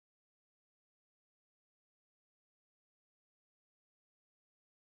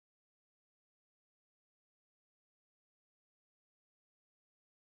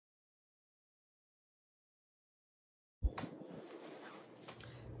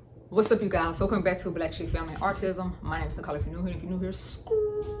What's up, you guys? Welcome back to Black Sheep Family Artism. My name is Nicole. If you're new here,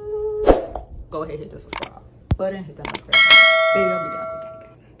 go ahead, hit the subscribe button, hit the notification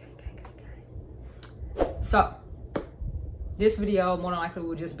bell. So this video more than likely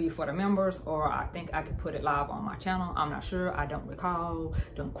will just be for the members, or I think I could put it live on my channel. I'm not sure. I don't recall.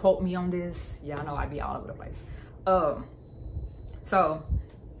 Don't quote me on this. Y'all know I'd be all over the place. So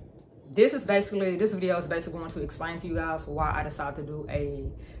this video is basically going to explain to you guys why I decided to do a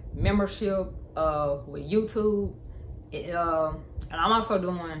membership with YouTube. And I'm also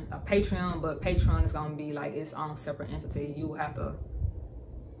doing a Patreon, but Patreon is gonna be like its own separate entity. You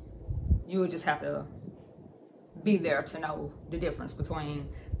would just have to be there to know the difference between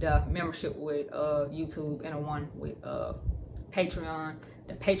the membership with YouTube and the one with Patreon.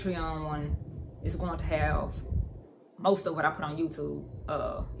 The Patreon one is going to have most of what I put on YouTube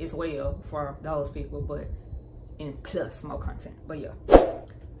as well for those people, but in plus more content. But yeah,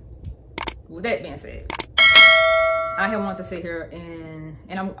 with that being said, I have wanted to sit here and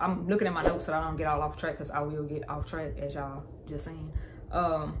I'm looking at my notes so I don't get all off track, because I will get off track, as y'all just seen.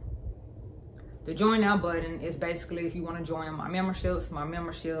 The join now button is basically if you want to join my memberships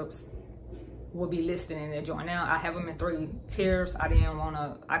will be listed in the join now. I have them in 3 tiers. I didn't want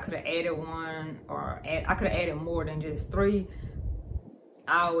to, I could have added one, or I could have added more than just 3.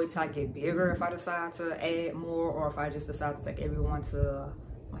 I always try to get bigger if I decide to add more, or if I just decide to take everyone to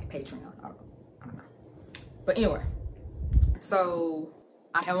my Patreon. I don't know. But anyway, so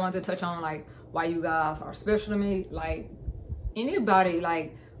I have wanted to touch on like why you guys are special to me. Like anybody,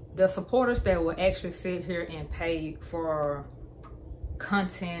 like the supporters that will actually sit here and pay for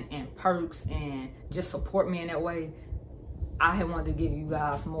content and perks and just support me in that way, I have wanted to give you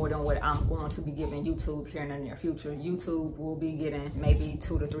guys more than what I'm going to be giving YouTube here in the near future. YouTube will be getting maybe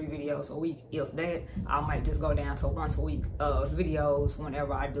 2 to 3 videos a week. If that, I might just go down to once a week videos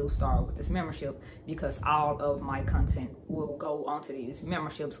whenever I do start with this membership, because all of my content will go onto these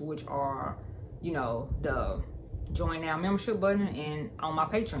memberships, which are, you know, the join now membership button and on my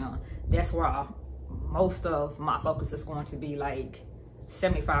Patreon. That's where most of my focus is going to be. Like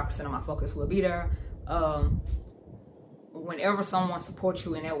 75% of my focus will be there. Whenever someone supports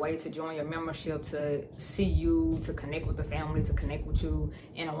you in that way, to join your membership, to see you, to connect with the family, to connect with you,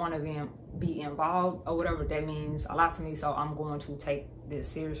 and I want to be involved or whatever, that means a lot to me. So I'm going to take this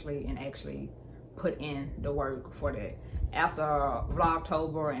seriously and actually put in the work for that. After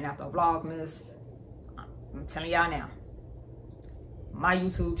Vlogtober and after Vlogmas, I'm telling y'all now, my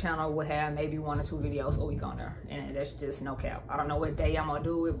YouTube channel will have maybe 1 or 2 videos a week on there, and that's just no cap. I don't know what day I'm gonna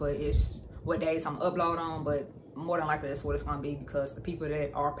do it, but it's what days I'm gonna upload on, but more than likely that's what it's gonna be, because the people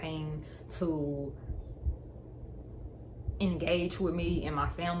that are paying to engage with me and my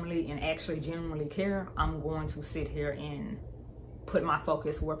family and actually genuinely care, I'm going to sit here and put my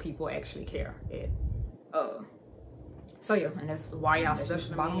focus where people actually care at. So yeah, and that's why y'all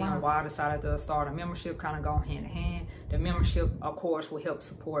special to me, and why I decided to start a membership, kind of go hand in hand. The membership, of course, will help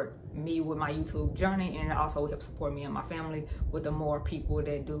support me with my YouTube journey, and it also will help support me and my family with the more people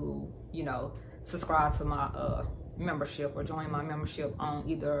that do, you know, subscribe to my membership or join my membership on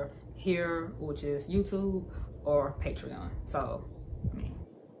either here, which is YouTube, or Patreon. So, I mean,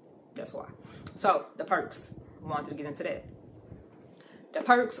 that's why. So, the perks, I wanted to get into that. The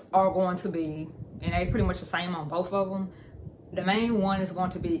perks are going to be, and they pretty much the same on both of them. The main one is going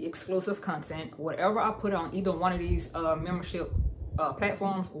to be exclusive content. Whatever I put on either one of these membership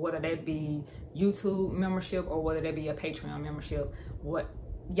platforms, whether that be YouTube membership or whether that be a Patreon membership,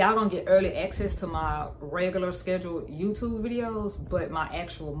 y'all gonna get early access to my regular scheduled YouTube videos, but my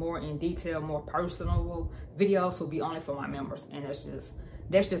actual more in detail, more personal videos will be only for my members, and that's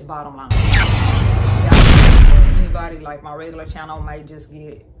just bottom line. Anybody, like my regular channel might just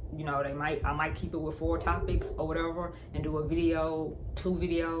get, you know, I might keep it with 4 topics or whatever, and do a video, 2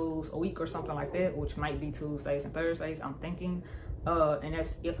 videos a week or something like that, which might be Tuesdays and Thursdays, I'm thinking. And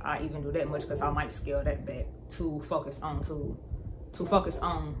that's if I even do that much, because I might scale that back to focus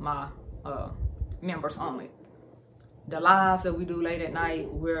on my members only. The lives that we do late at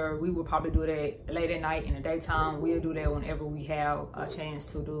night, where we will probably do that late at night. In the daytime, we'll do that whenever we have a chance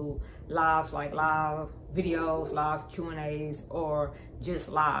to do lives, like live videos, live Q&As, or just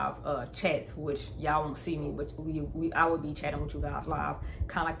live chats, which y'all won't see me, but I will be chatting with you guys live,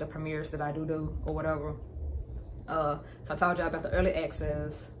 kind of like the premieres that I do or whatever. So I told y'all about the early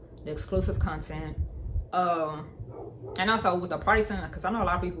access, the exclusive content, and also with the pricing, because I know a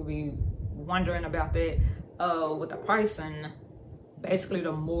lot of people be wondering about that. With the pricing, basically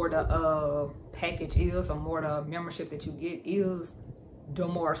the more the package is, or more the membership that you get is, the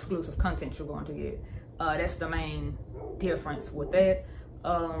more exclusive content you're going to get. That's the main difference with that.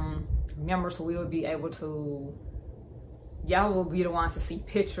 Members will be able to, y'all will be the ones to see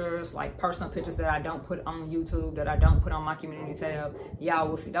pictures, like personal pictures that I don't put on YouTube, that I don't put on my community tab. Y'all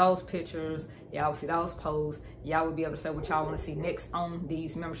will see those pictures. Y'all will see those posts. Y'all will be able to say what y'all want to see next on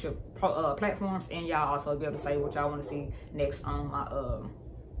these membership platforms, and y'all also be able to say what y'all want to see next on my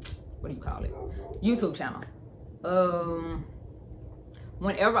what do you call it, YouTube channel.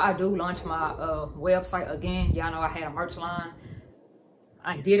 Whenever I do launch my website again, y'all know I had a merch line.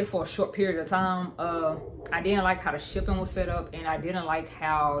 I did it for a short period of time. I didn't like how the shipping was set up, and I didn't like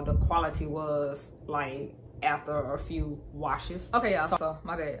how the quality was, like, after a few washes. Okay, y'all, so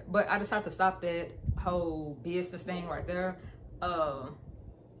my bad. But I decided to stop that whole business thing right there. I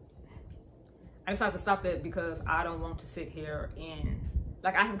decided to stop that because I don't want to sit here and,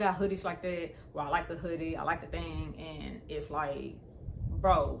 like, I have got hoodies like that where I like the hoodie, I like the thing, and it's like,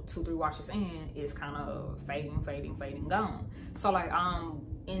 bro, 2-3 washes in, it's kind of fading, gone. So like, I'm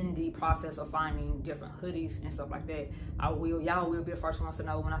in the process of finding different hoodies and stuff like that. Y'all will be the first ones to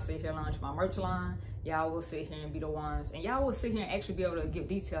know when I sit here and launch my merch line. Y'all will sit here and be the ones, and y'all will sit here and actually be able to give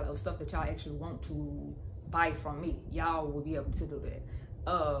detail of stuff that y'all actually want to buy from me. Y'all will be able to do that.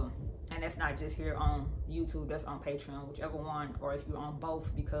 And that's not just here on YouTube, that's on Patreon, whichever one, or if you're on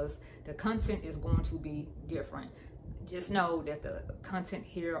both, because the content is going to be different. Just know that the content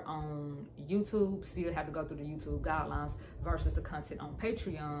here on YouTube still have to go through the YouTube guidelines versus the content on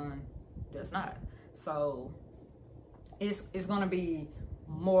Patreon does not. So it's going to be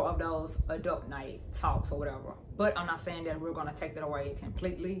more of those adult night talks or whatever. But I'm not saying that we're going to take that away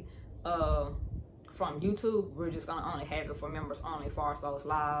completely from YouTube. We're just going to only have it for members only, as far as those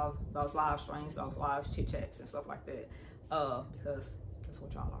live streams, those live chit chats and stuff like that. Because that's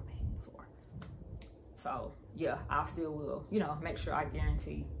what y'all are paying for. So yeah, I still will, you know, make sure I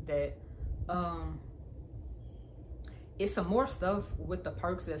guarantee that it's some more stuff with the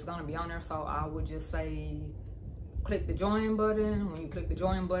perks that's going to be on there. So I would just say click the join button. When you click the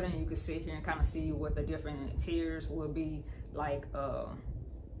join button, you can sit here and kind of see what the different tiers will be like.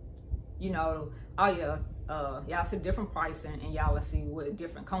 You know, y'all see different pricing, and y'all will see what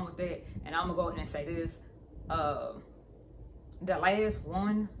different come with that. And I'm gonna go ahead and say this, the last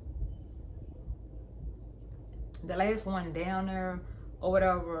one down there or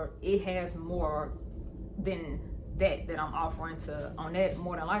whatever, it has more than that I'm offering to on that,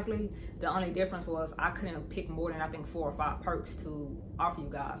 more than likely. The only difference was I couldn't pick more than I think 4 or 5 perks to offer you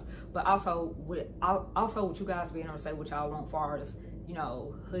guys. But also with you guys being able to say what y'all want, far as, you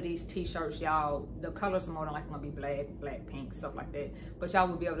know, hoodies, t-shirts, y'all, the colors are more than likely gonna be black, pink, stuff like that. But y'all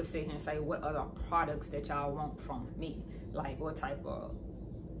will be able to sit here and say what other products that y'all want from me, like what type of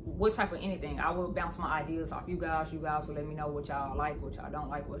anything. I will bounce my ideas off you guys. You guys will let me know what y'all like, what y'all don't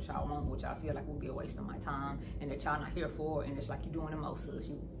like, what y'all want, what y'all feel like will be a waste of my time and that y'all not here for. And it's like you're doing the most, sis.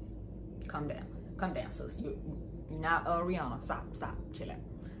 You come down, sis. You're not Rihanna. Stop, chill out.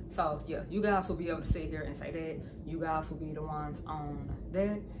 So yeah, you guys will be able to sit here and say that. You guys will be the ones on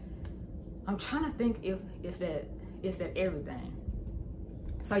that. I'm trying to think if it's that everything.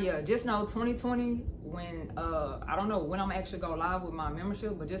 So yeah, just know 2020, when I don't know when I'm actually go live with my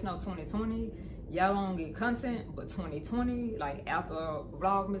membership, but just know 2020, y'all gonna get content. But 2020, like after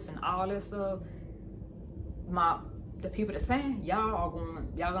Vlogmas and all that stuff, the people that's paying, y'all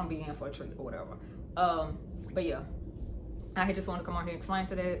gonna be in for a treat or whatever. But yeah, I just wanted to come on here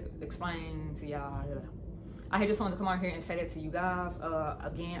and explain to y'all. I just wanted to come on here and say that to you guys.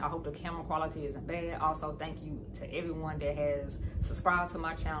 Again, I hope the camera quality isn't bad. Also, thank you to everyone that has subscribed to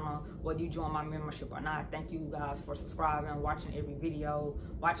my channel, whether you join my membership or not. Thank you guys for subscribing, watching every video,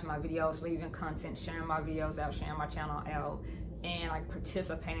 watching my videos, leaving content, sharing my videos out, sharing my channel out, and like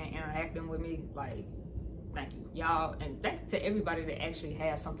participating, interacting with me. Like, thank you, y'all. And thank you to everybody that actually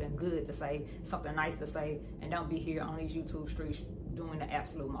has something good to say, something nice to say, and don't be here on these YouTube streets doing the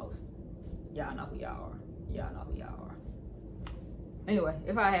absolute most. Y'all know who y'all are. Y'all know who y'all are. Anyway,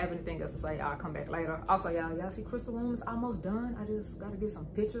 if I have anything else to say, I'll come back later. Also, y'all see Crystal room is almost done. I just gotta get some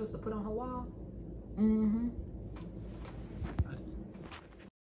pictures to put on her wall.